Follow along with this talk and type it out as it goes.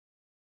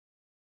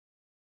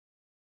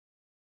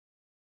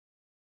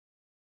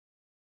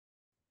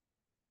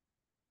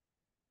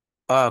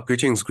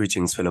Greetings,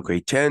 fellow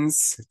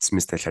Creatians. It's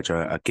Mr.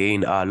 Chacha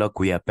again. Look,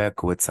 we are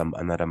back with some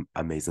another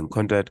amazing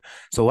content.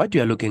 So what we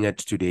are looking at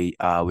today,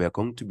 we are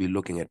going to be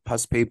looking at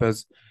past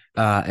papers,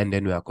 and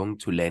then we are going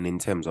to learn in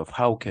terms of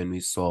how can we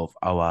solve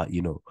our,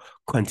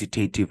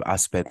 quantitative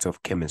aspects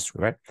of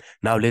chemistry, right?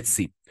 Now, let's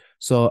see.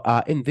 So,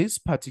 in this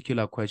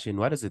particular question,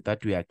 what is it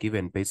that we are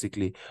given?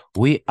 Basically,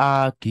 we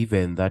are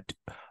given that,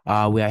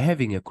 we are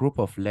having a group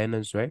of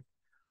learners, right?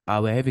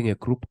 We're having a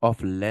group of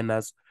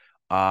learners,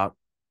 uh,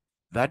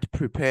 that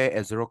prepare a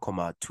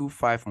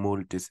 0.25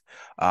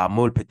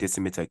 mole per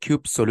decimeter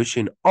cube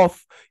solution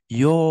of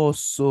your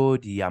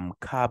sodium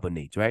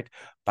carbonate, right?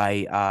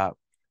 By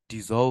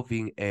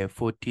dissolving a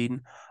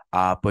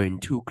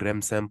 14.2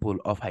 gram sample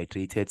of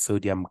hydrated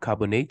sodium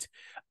carbonate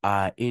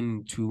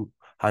into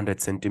 100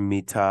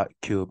 centimeter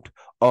cubed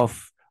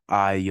of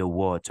your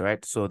water,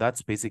 right? So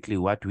that's basically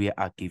what we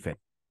are given.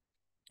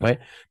 Right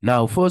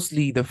now,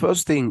 firstly, the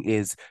first thing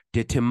is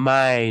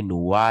determine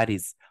what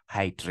is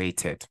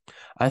hydrated.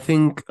 I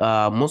think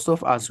most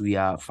of us we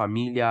are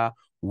familiar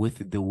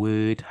with the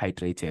word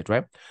hydrated,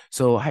 right?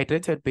 So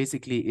hydrated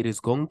basically it is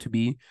going to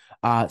be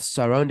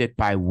surrounded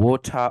by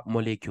water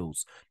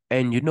molecules.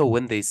 And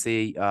when they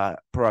say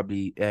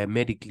probably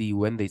medically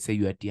when they say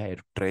you are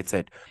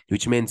dehydrated,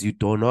 which means you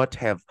do not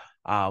have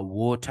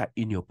water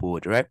in your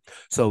body, right?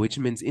 So which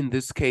means in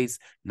this case,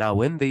 now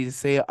when they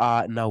say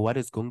now what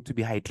is going to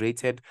be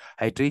hydrated,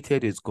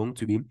 hydrated is going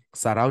to be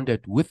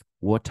surrounded with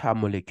water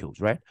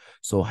molecules, right?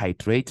 So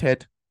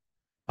hydrated,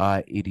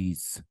 it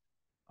is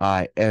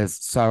as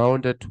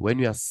surrounded when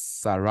you are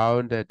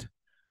surrounded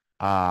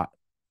uh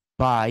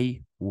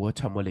by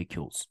water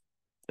molecules,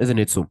 isn't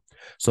it so?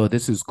 So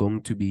this is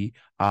going to be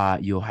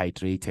your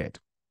hydrated,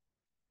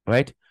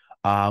 right?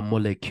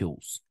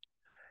 Molecules.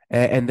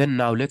 And then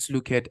now let's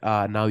look at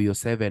now your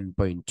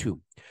 7.2.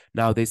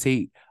 Now they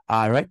say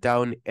write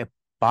down a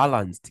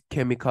balanced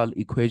chemical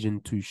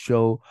equation to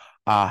show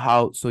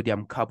how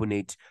sodium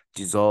carbonate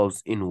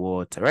dissolves in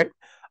water, right?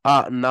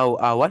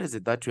 Now what is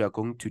it that we are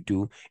going to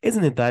do?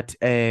 Isn't it that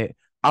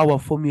our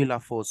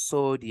formula for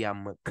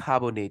sodium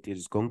carbonate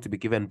is going to be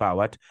given by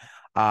what?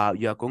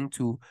 You are going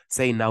to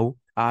say now,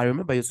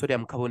 remember your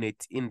sodium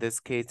carbonate in this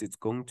case, it's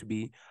going to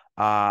be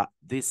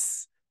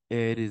this,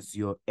 it is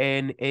your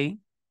Na,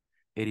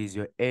 it is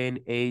your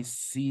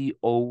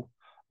NaCO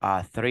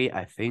 3,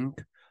 I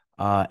think.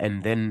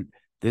 And then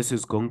this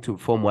is going to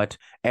form what?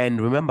 And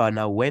remember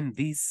now, when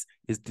this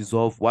is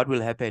dissolved, what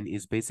will happen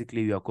is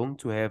basically you are going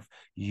to have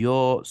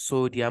your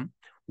sodium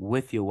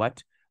with your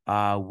what?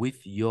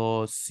 With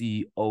your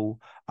CO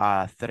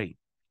 3.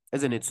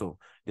 Isn't it so?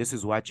 This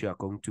is what you are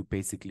going to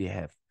basically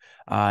have.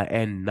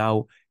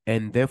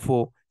 And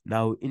therefore,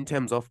 now in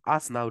terms of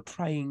us now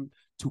trying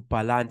to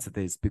balance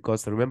this,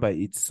 because remember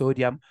it's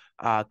sodium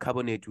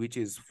carbonate, which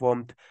is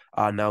formed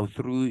now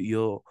through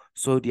your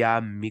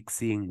sodium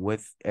mixing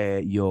with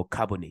your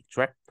carbonate,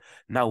 right?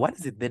 Now, what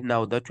is it then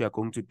now that we are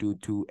going to do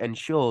to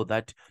ensure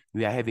that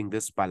we are having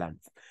this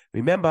balance?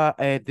 Remember,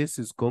 this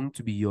is going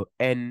to be your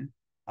your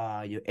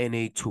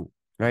Na2,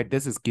 right?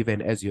 This is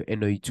given as your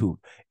Na2,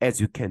 as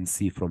you can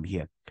see from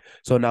here.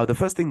 So now the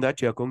first thing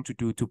that you are going to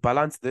do to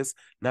balance this,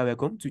 now we're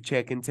going to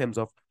check in terms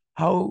of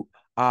how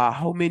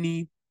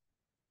many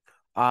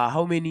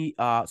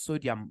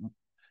sodium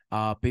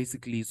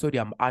basically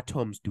sodium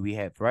atoms do we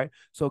have, right?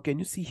 So can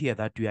you see here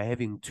that we are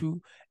having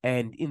 2,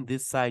 and in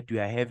this side we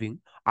are having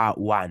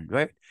 1,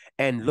 right?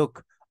 And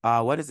look,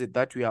 what is it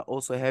that we are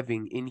also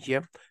having in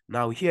here?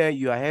 Now here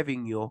you are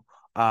having your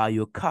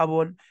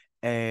carbon,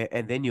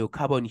 and then your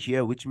carbon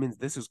here, which means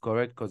this is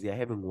correct because you're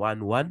having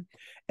 1 1,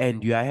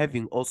 and you are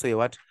having also a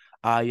what?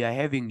 You are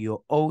having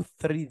your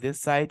O3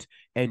 this side,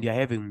 and you're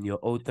having your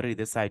O3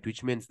 this side,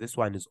 which means this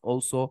one is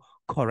also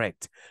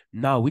correct.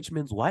 Now, which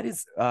means what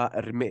is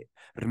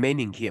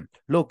remaining here?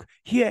 Look,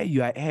 here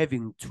you are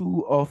having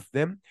 2 of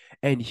them,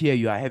 and here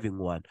you are having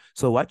 1.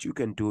 So what you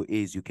can do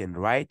is you can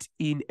write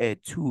in a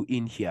 2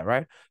 in here,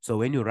 right? So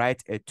when you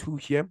write a 2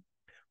 here,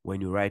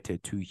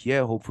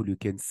 hopefully you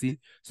can see.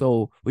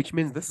 So which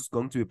means this is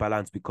going to be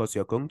balanced because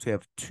you're going to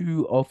have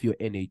 2 of your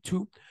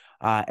Na2,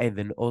 and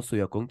then also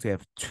you're going to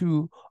have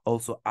 2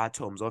 also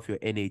atoms of your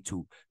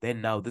Na2. Then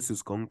now this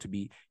is going to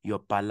be your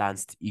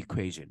balanced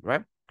equation,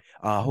 right?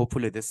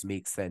 Hopefully this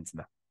makes sense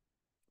now.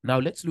 Now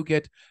let's look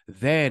at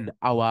then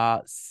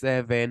our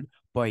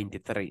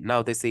 7.3.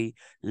 Now they say,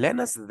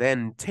 learners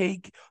then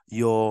take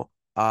your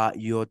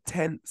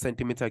 10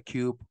 centimeter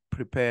cube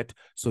prepared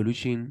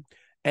solution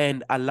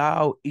and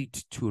allow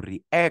it to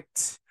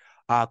react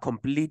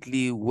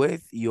completely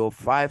with your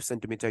 5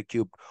 centimeter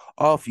cube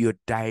of your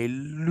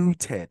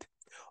diluted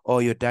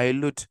or your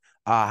dilute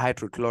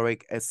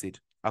hydrochloric acid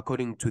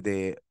according to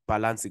the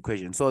balance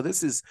equation. So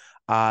this is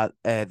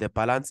the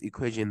balance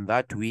equation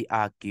that we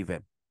are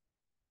given,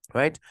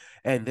 right?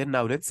 And then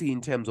now let's see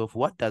in terms of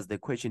what does the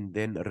question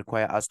then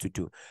require us to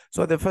do.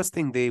 So the first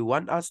thing they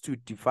want us to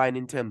define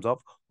in terms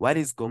of what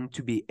is going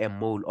to be a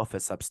mole of a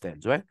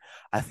substance, right?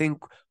 I think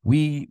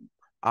we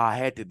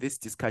had this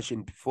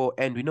discussion before,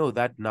 and we know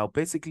that now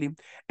basically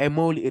a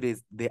mole, it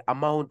is the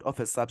amount of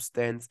a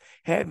substance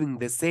having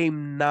the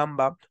same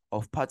number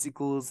of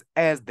particles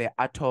as the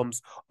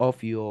atoms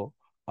of your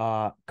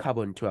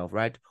carbon 12,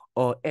 right?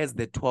 Or as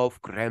the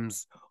 12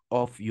 grams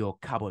of your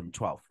carbon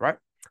 12, right?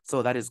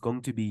 So that is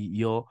going to be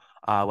your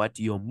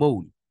your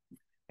mole.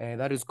 And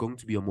that is going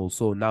to be a mole.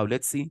 So now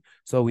let's see.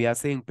 So we are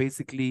saying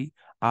basically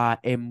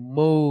a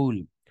mole,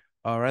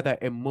 or rather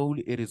a mole,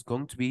 it is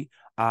going to be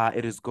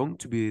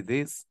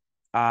this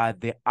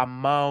the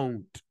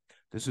amount.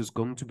 This is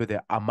going to be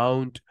the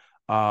amount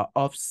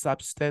of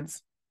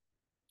substance,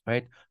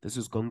 right? This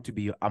is going to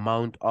be your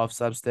amount of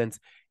substance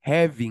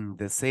having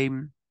the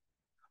same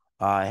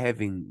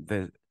having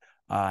the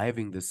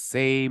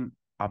same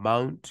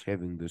amount,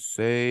 having the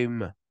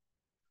same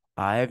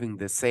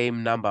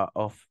number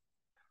of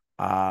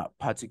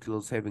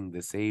particles, having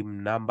the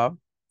same number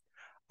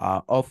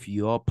of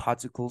your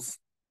particles,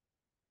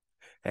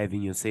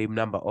 having your same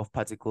number of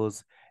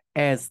particles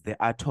as the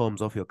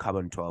atoms of your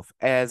carbon 12,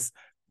 as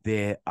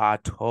the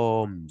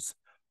atoms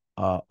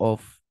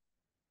of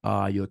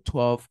your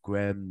 12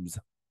 grams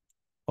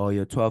or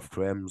your 12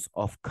 grams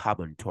of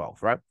carbon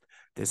 12, right?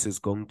 This is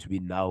going to be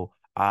now,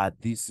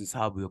 this is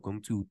how we're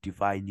going to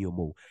define your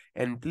mole.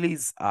 And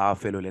please,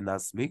 fellow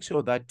learners, make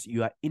sure that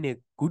you are in a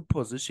good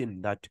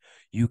position that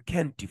you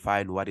can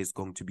define what is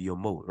going to be your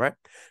mole, right?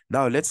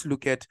 Now, let's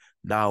look at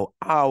now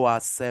our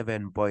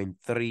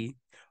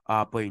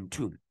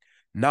 7.3.2.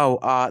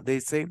 Now, they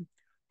say,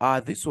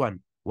 this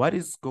one, what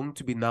is going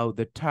to be now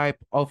the type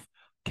of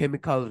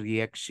chemical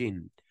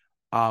reaction?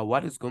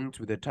 What is going to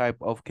be the type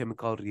of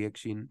chemical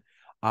reaction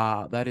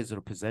that is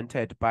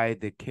represented by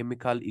the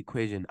chemical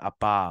equation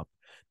above?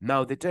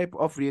 Now, the type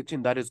of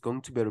reaction that is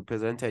going to be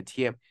represented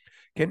here,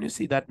 can you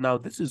see that now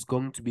this is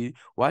going to be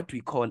what we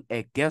call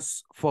a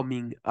gas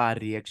forming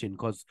reaction?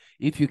 Because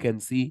if you can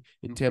see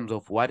in terms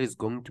of what is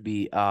going to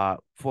be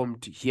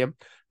formed here,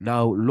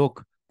 now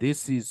look,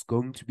 this is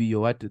going to be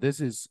your what? This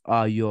is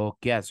your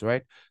gas,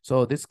 right?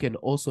 So this can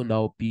also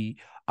now be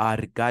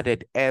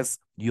regarded as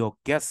your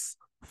gas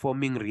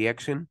forming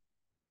reaction,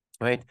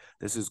 right?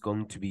 This is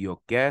going to be your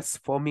gas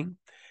forming.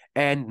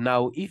 And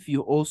now if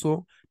you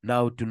also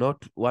now do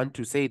not want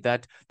to say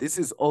that, this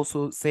is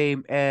also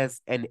same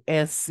as an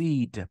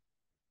acid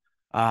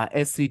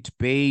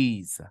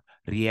base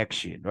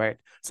reaction, right?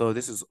 So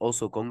this is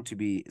also going to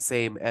be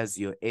same as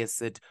your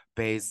acid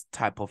base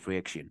type of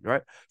reaction,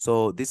 right?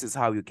 So this is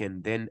how you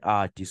can then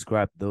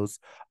describe those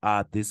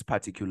this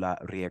particular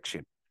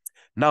reaction.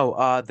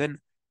 Now then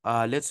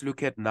let's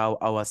look at now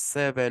our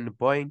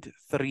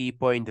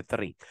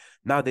 7.3.3.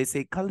 Now they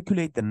say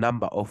calculate the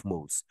number of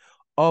moles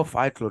of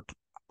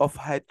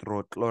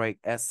hydrochloric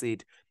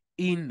acid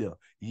in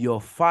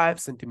your 5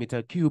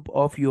 centimeter cube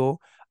of your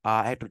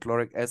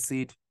hydrochloric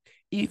acid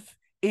if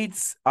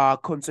its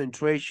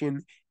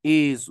concentration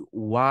is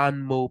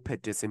 1 mole per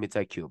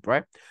decimeter cube,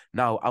 right?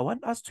 Now I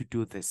want us to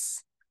do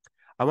this.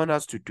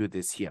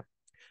 Here.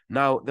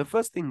 Now, the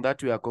first thing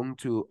that we are going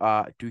to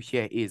do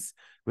here is,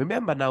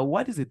 remember now,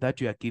 what is it that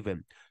you are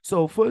given?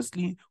 So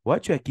firstly,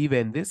 what you are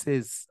given, this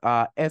is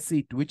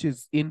acid, which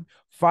is in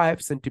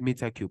 5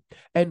 centimeter cube.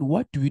 And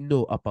what do we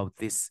know about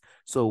this?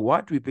 So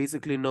what we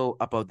basically know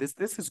about this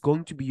is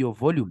going to be your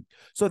volume.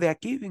 So they are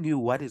giving you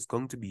what is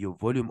going to be your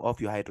volume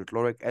of your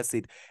hydrochloric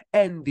acid,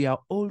 and they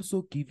are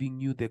also giving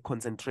you the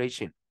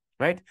concentration,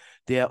 right?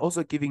 They are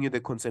also giving you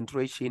the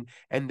concentration,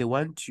 and they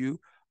want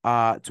you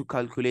to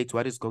calculate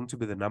what is going to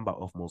be the number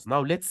of moles.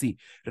 Now, let's see.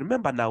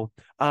 Remember now,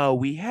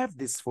 we have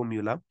this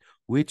formula,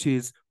 which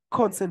is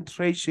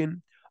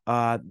concentration.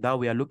 Now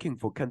we are looking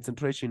for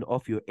concentration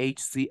of your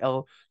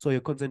HCl. So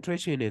your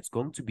concentration is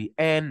going to be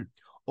N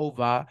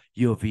over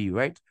your V,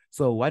 right?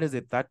 So what is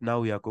it that now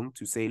we are going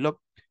to say? Look,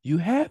 you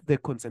have the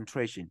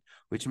concentration,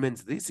 which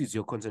means this is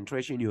your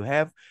concentration you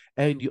have,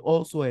 and you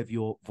also have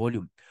your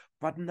volume.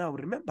 But now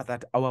remember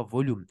that our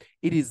volume,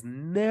 it is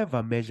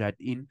never measured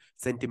in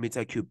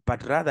centimeter cube,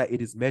 but rather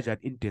it is measured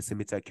in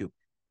decimeter cube.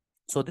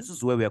 So this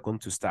is where we are going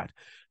to start.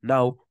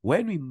 Now,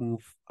 when we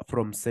move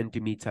from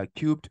centimeter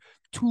cubed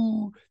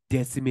to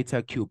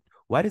decimeter cubed,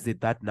 what is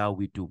it that now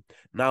we do?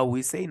 Now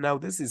we say now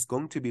this is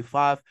going to be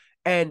 5,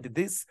 and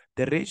the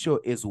ratio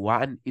is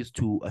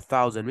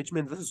 1:1,000, which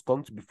means this is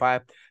going to be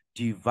 5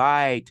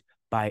 divide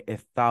by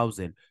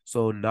 1,000.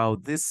 So now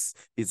this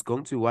is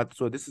going to what?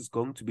 So this is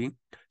going to be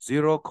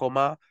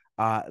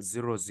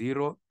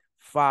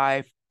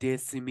 0,005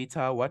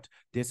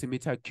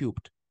 decimeter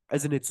cubed,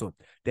 isn't it so?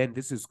 Then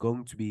this is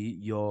going to be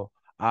your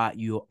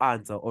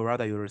answer, or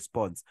rather your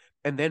response.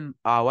 And then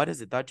what is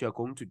it that you're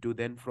going to do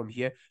then from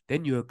here?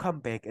 Then you'll come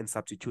back and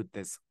substitute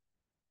this.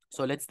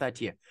 So let's start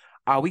here.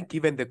 Are we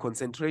given the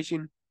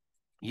concentration?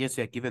 Yes,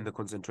 we are given the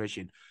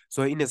concentration.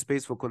 So in a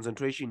space for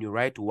concentration, you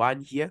write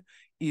 1 here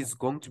is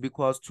going to be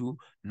equals to,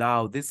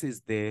 now this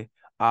is the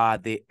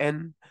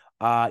N,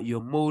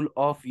 your mole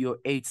of your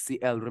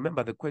HCl.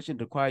 Remember, the question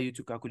requires you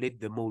to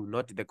calculate the mole,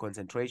 not the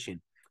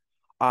concentration.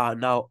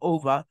 Now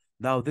over,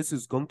 now this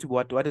is going to be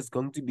what is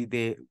going to be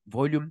the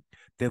volume.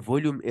 The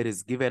volume, it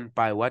is given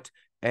by what?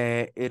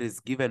 it is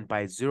given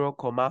by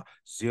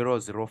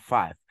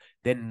 0,005.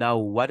 Then now,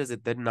 what is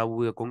it that now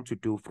we're going to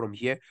do from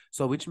here?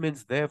 So which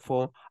means,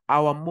 therefore,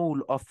 our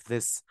mole of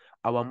this,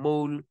 our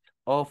mole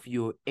of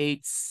your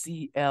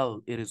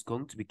HCl, it is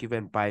going to be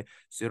given by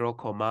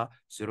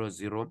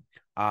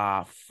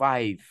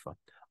 0,005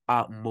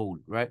 mole,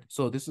 right?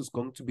 So this is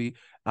going to be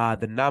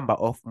the number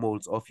of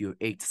moles of your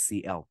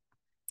HCl.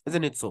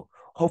 Isn't it so?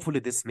 Hopefully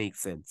this makes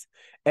sense.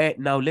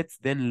 Now let's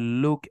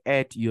then look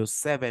at your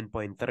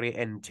 7.3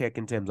 and check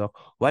in terms of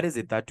what is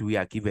it that we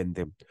are given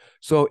them.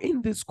 So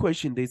in this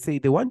question, they say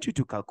they want you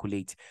to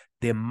calculate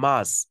the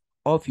mass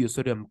of your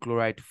sodium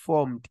chloride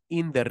formed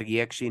in the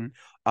reaction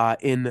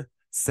in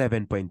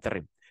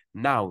 7.3.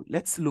 Now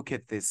let's look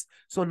at this.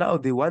 So now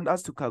they want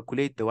us to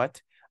calculate the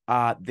what?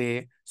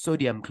 The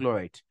sodium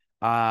chloride.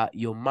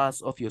 Your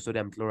mass of your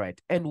sodium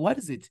chloride. And what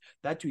is it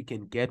that we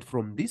can get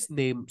from this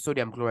name,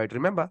 sodium chloride?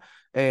 Remember,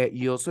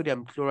 your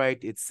sodium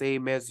chloride, it's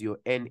same as your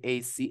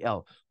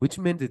NaCl, which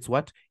means it's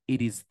what?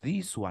 It is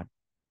this one,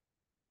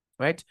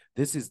 right?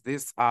 This is the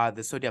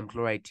sodium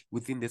chloride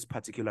within this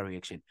particular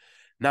reaction.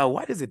 Now,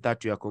 what is it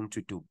that you are going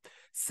to do?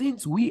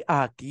 Since we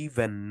are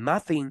given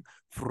nothing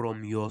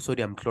from your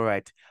sodium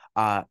chloride,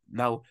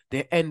 now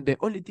the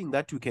only thing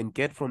that we can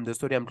get from the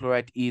sodium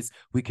chloride is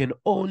we can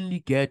only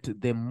get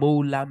the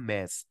molar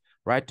mass,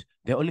 right?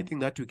 The only thing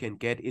that we can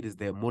get, it is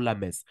the molar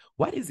mass.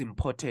 What is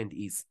important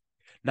is,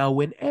 now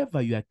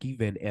whenever you are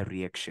given a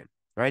reaction,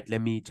 right?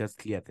 Let me just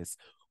clear this.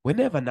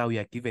 Whenever now you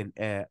are given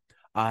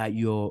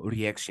your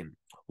reaction,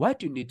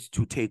 what you need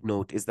to take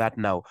note is that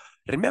now,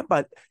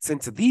 remember,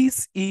 since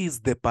this is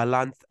the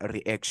balanced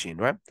reaction,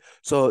 right?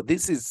 So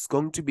this is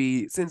going to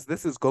be, since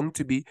this is going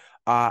to be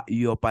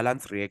your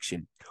balanced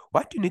reaction,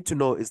 what you need to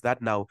know is that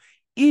now,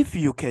 if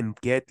you can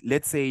get,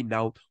 let's say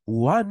now,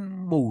 1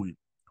 mole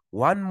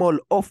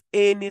of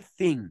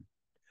anything,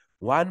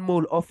 1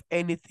 mole of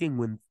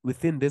anything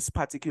within this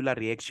particular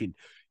reaction,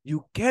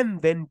 you can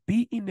then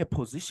be in a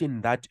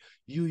position that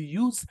you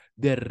use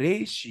the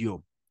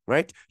ratio,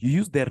 right? You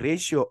use the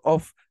ratio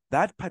of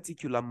that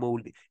particular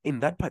mole in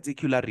that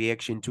particular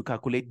reaction to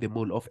calculate the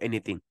mole of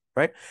anything,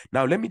 right?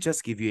 Now, let me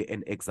just give you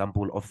an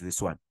example of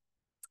this one.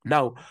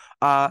 Now,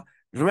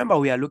 remember,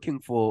 we are looking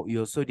for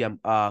your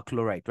sodium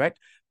chloride, right?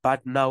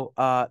 But now,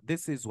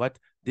 this is what?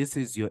 This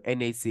is your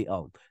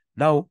NaCl.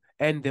 Now,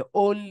 and the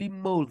only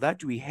mole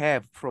that we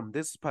have from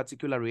this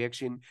particular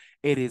reaction,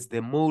 it is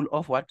the mole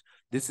of what?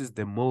 This is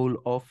the mole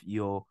of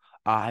your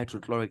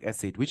hydrochloric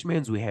acid, which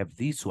means we have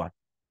this one.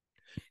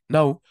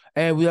 Now,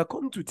 we are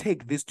going to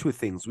take these two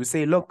things. We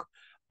say, look,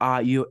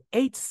 your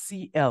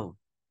HCl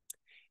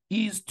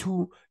is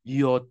to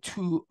your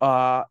two,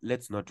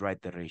 let's not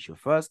write the ratio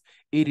first.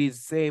 It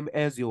is same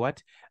as your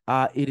what?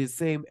 It is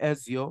same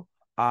as your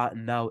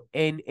now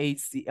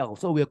NaCl.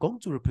 So we're going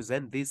to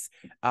represent this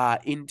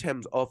in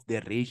terms of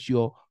the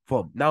ratio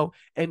form. Now,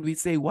 and we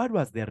say, what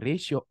was the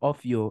ratio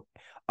of your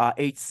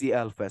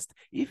HCl first?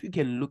 If you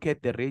can look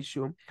at the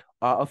ratio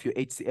of your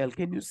HCl,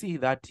 can you see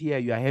that here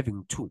you are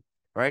having 2,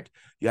 right?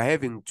 You are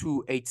having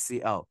 2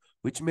 HCl,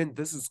 which means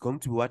this is going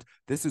to be what?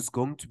 This is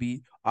going to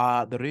be,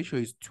 the ratio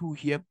is 2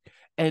 here.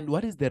 And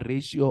what is the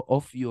ratio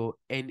of your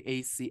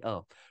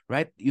NaCl,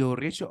 right? Your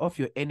ratio of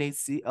your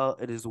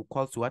NaCl, it is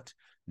equal to what?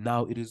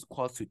 Now it is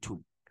equal to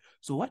 2.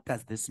 So what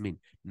does this mean?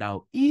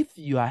 Now, if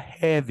you are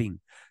having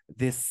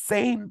the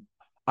same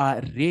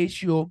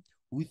ratio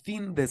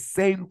within the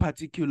same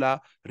particular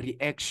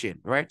reaction,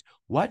 right?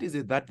 What is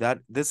it that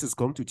this is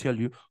going to tell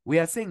you? We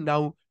are saying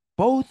now,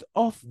 both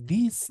of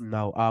these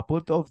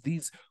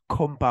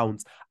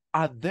compounds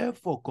are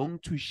therefore going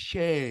to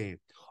share,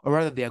 or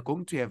rather they are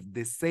going to have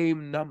the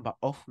same number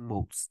of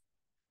moles,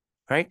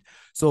 right?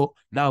 So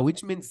now,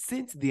 which means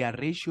since their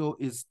ratio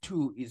is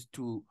 2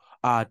 to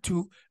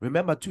 2,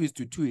 remember 2 is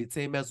to 2, it's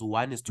same as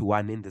 1 is to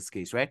 1 in this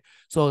case, right?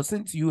 So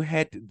since you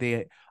had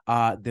the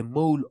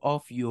mole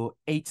of your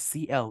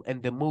HCl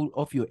and the mole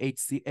of your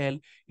HCl,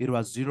 it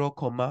was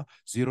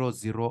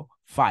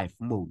 0,005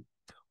 mole,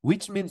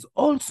 which means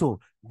also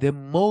the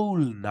mole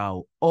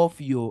now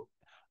of your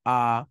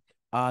the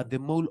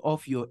mole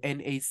of your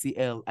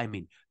NaCl, I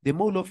mean the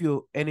mole of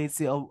your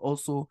NaCl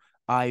also,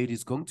 it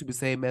is going to be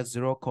same as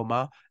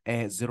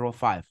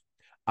 0,05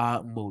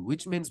 mole,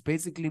 which means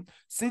basically,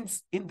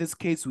 since in this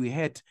case we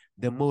had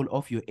the mole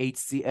of your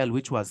HCl,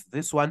 which was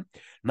this one,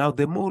 now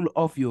the mole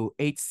of your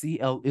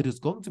HCl, it is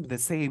going to be the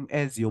same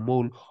as your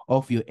mole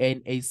of your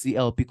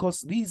NaCl,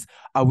 because these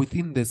are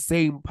within the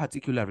same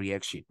particular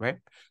reaction, right?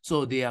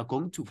 So they are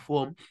going to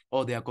form,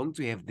 or they are going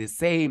to have the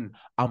same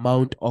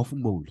amount of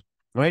mole,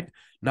 right?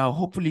 Now,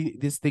 hopefully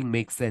this thing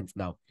makes sense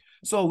now.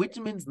 So which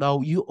means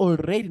now you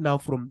already, now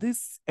from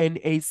this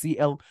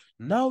NaCl,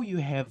 now you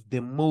have the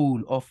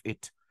mole of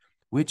it,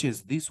 which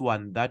is this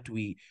one that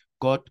we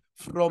got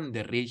from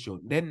the ratio.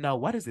 Then now,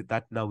 what is it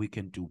that now we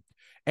can do?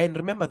 And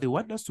remember, they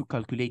want us to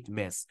calculate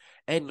mass.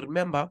 And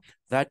remember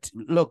that,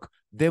 look,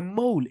 the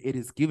mole, it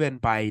is given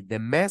by the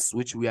mass,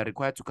 which we are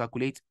required to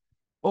calculate,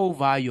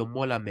 over your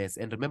molar mass.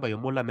 And remember, your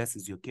molar mass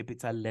is your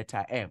capital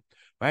letter M,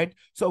 right?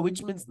 So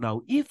which means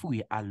now if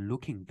we are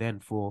looking then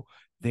for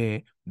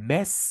the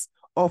mass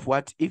of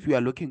what, if we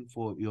are looking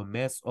for your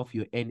mass of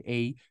your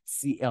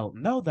NaCl,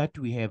 now that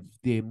we have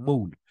the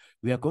mole,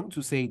 we are going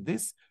to say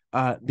this,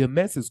 the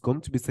mass is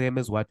going to be same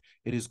as what?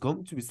 It is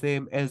going to be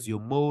same as your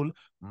mole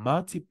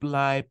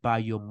multiplied by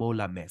your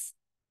molar mass,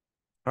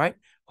 right?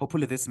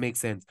 Hopefully this makes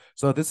sense.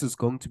 So this is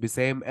going to be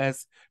same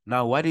as,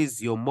 now what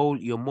is your mole?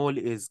 Your mole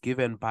is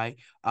given by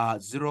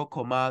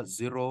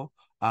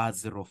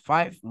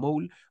 0.005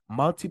 mole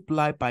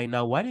multiplied by,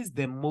 now what is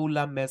the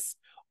molar mass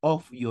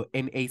of your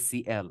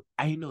NaCl?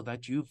 I know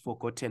that you've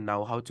forgotten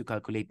now how to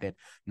calculate that.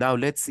 Now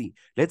let's see.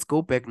 Let's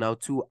go back now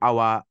to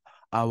our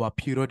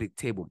periodic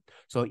table.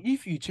 So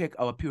if you check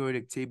our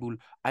periodic table,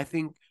 I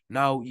think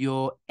now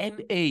your Na,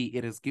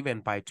 it is given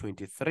by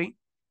 23,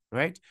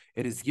 right?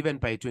 It is given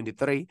by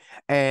 23.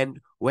 And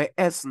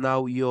whereas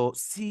now your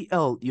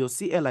CL,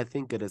 I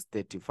think it is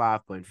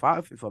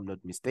 35.5, if I'm not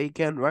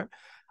mistaken, right?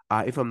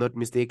 If I'm not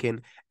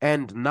mistaken.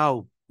 And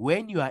now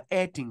when you are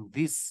adding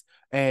this,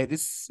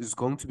 this is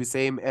going to be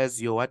same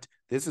as your what?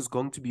 This is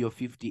going to be your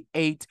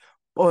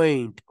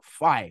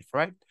 58.5,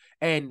 right?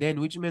 And then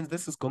which means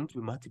this is going to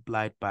be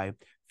multiplied by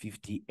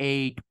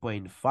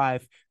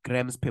 58.5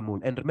 grams per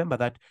mole. And remember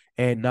that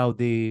now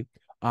the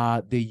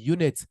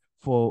unit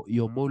for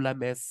your molar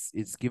mass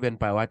is given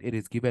by what? It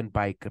is given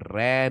by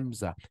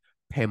grams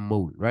per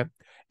mole, right?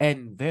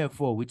 And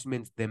therefore, which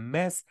means the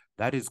mass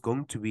that is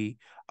going to be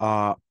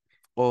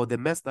or the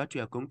mass that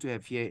you are going to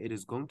have here, it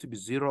is going to be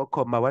 0,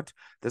 what?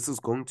 This is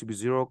going to be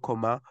 0,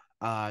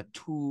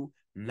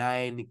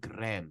 29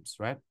 grams,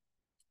 right?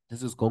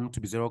 This is going to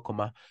be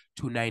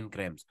 0.29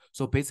 grams.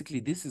 So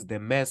basically, this is the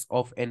mass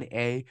of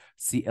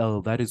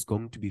NaCl that is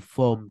going to be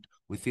formed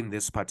within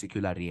this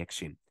particular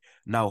reaction.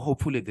 Now,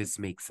 hopefully this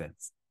makes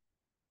sense.